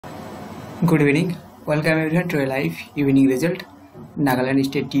Good evening. Welcome everyone to a live evening result. Nagaland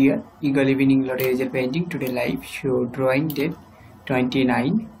State Year Eagle Evening Lottery Result Painting. Today live show drawing date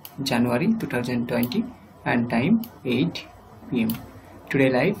 29 January 2020 and time 8 pm.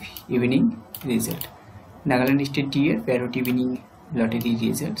 Today live evening result. Nagaland State Year Parrot Evening Lottery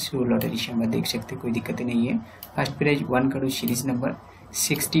Result. So lottery शंबर देख सकते कोई दिक्कत नहीं है. First prize 1 crore series number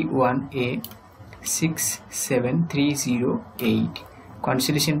 61A 67308.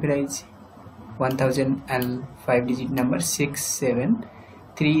 Consolation prize 1000 and 5 digit number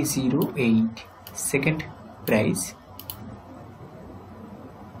 67308. Second prize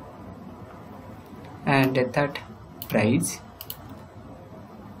and the third prize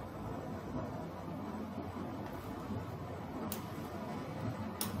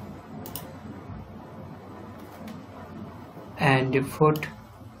and the fourth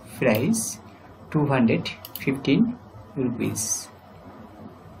prize 215 rupees.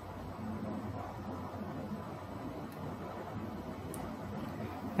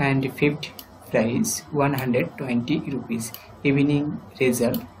 And fifth prize 120 rupees. Evening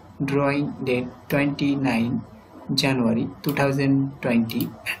result drawing date 29 January 2020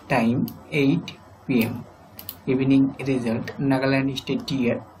 time 8 pm. Evening result Nagaland State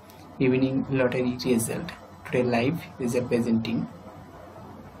Year Evening Lottery result. Today live result presenting